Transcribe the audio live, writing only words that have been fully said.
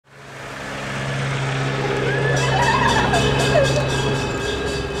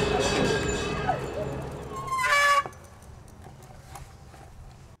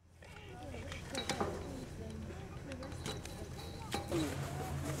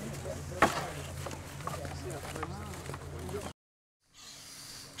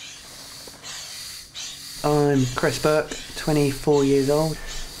I'm Chris Burke, 24 years old.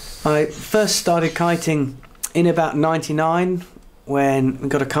 I first started kiting in about '99 when we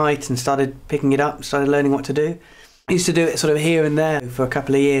got a kite and started picking it up, started learning what to do. I used to do it sort of here and there for a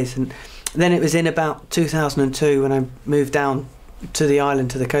couple of years, and then it was in about 2002 when I moved down to the island,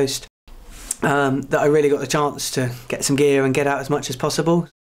 to the coast, that I really got the chance to get some gear and get out as much as possible.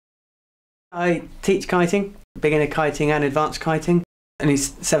 I teach kiting, beginner kiting and advanced kiting. Only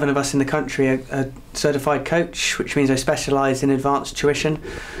 7 of us in the country are a certified coach, which means I specialise in advanced tuition.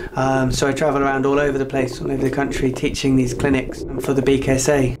 So I travel around all over the place, all over the country, teaching these clinics for the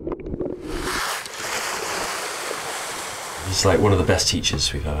BKSA. He's like one of the best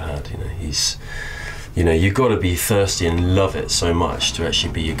teachers we've ever had. You've got to be thirsty and love it so much to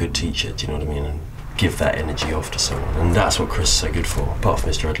actually be a good teacher. Do you know what I mean? And give that energy off to someone, and that's what Chris is so good for. Apart from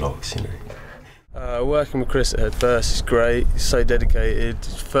his dreadlocks, Working with Chris at First is great. He's so dedicated.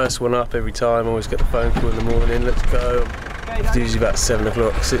 First one up every time. Always get the phone call in the morning. Let's go. It's usually about 7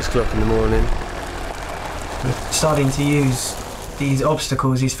 o'clock, 6 o'clock in the morning. We're starting to use these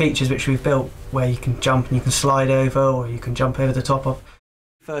obstacles, these features which we've built, where you can jump and you can slide over, or you can jump over the top of.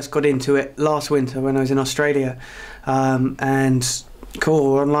 First got into it last winter when I was in Australia, and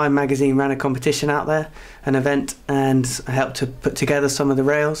Cool Online magazine ran a competition out there, an event, and I helped to put together some of the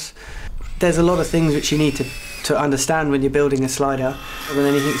rails. There's a lot of things which you need to understand when you're building a slider, and then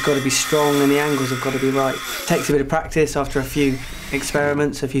anything's got to be strong and the angles have got to be right. It takes a bit of practice after a few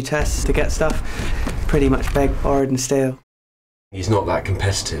experiments, a few tests to get stuff. Pretty much begged, borrowed and steal. He's not that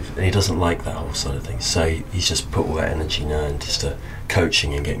competitive, and he doesn't like that whole side of things, so he's just put all that energy now into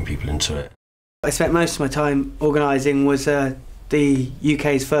coaching and getting people into it. I spent most of my time organising was the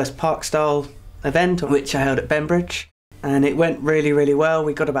UK's first park-style event, which I held at Bembridge. And it went really, really well.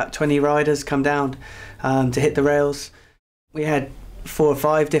 We got about 20 riders come down to hit the rails. We had 4 or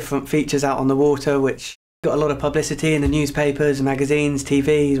 5 different features out on the water, which got a lot of publicity in the newspapers, magazines,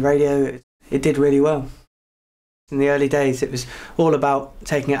 TVs, radio. It did really well. In the early days, it was all about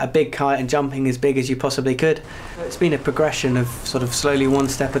taking out a big kite and jumping as big as you possibly could. It's been a progression of sort of slowly one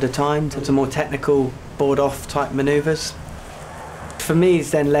step at a time to more technical board-off type manoeuvres. For me, it's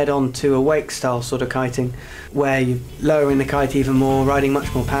then led on to a wake-style sort of kiting, where you're lowering the kite even more, riding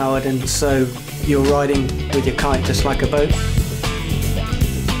much more powered, and so you're riding with your kite just like a boat.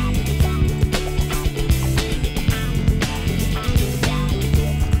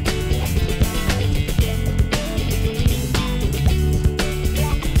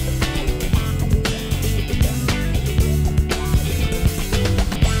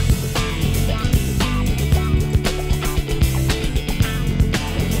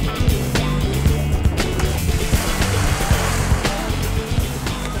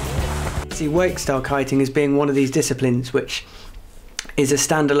 Wake-style kiting as being one of these disciplines which is a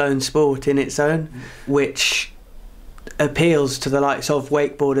standalone sport in its own, which appeals to the likes of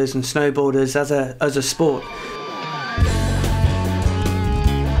wakeboarders and snowboarders as a sport.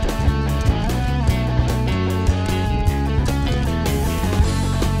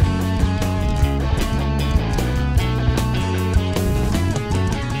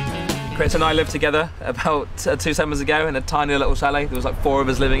 Chris and I lived together about 2 summers ago in a tiny little chalet. There was like 4 of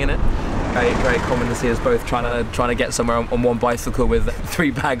us living in it. Very common to see us both trying to get somewhere on one bicycle with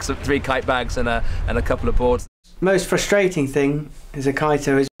 3 kite bags and a couple of boards. Most frustrating thing as a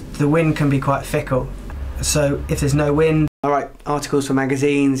kiter is the wind can be quite fickle. So if there's no wind, I write articles for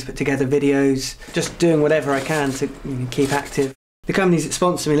magazines, put together videos, just doing whatever I can to keep active. The companies that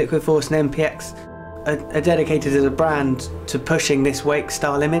sponsor me, Liquid Force and MPX, are dedicated as a brand to pushing this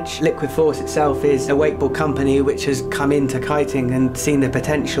wake-style image. Liquid Force itself is a wakeboard company which has come into kiting and seen the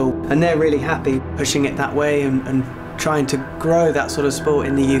potential, and they're really happy pushing it that way and trying to grow that sort of sport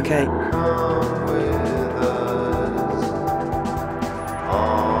in the UK.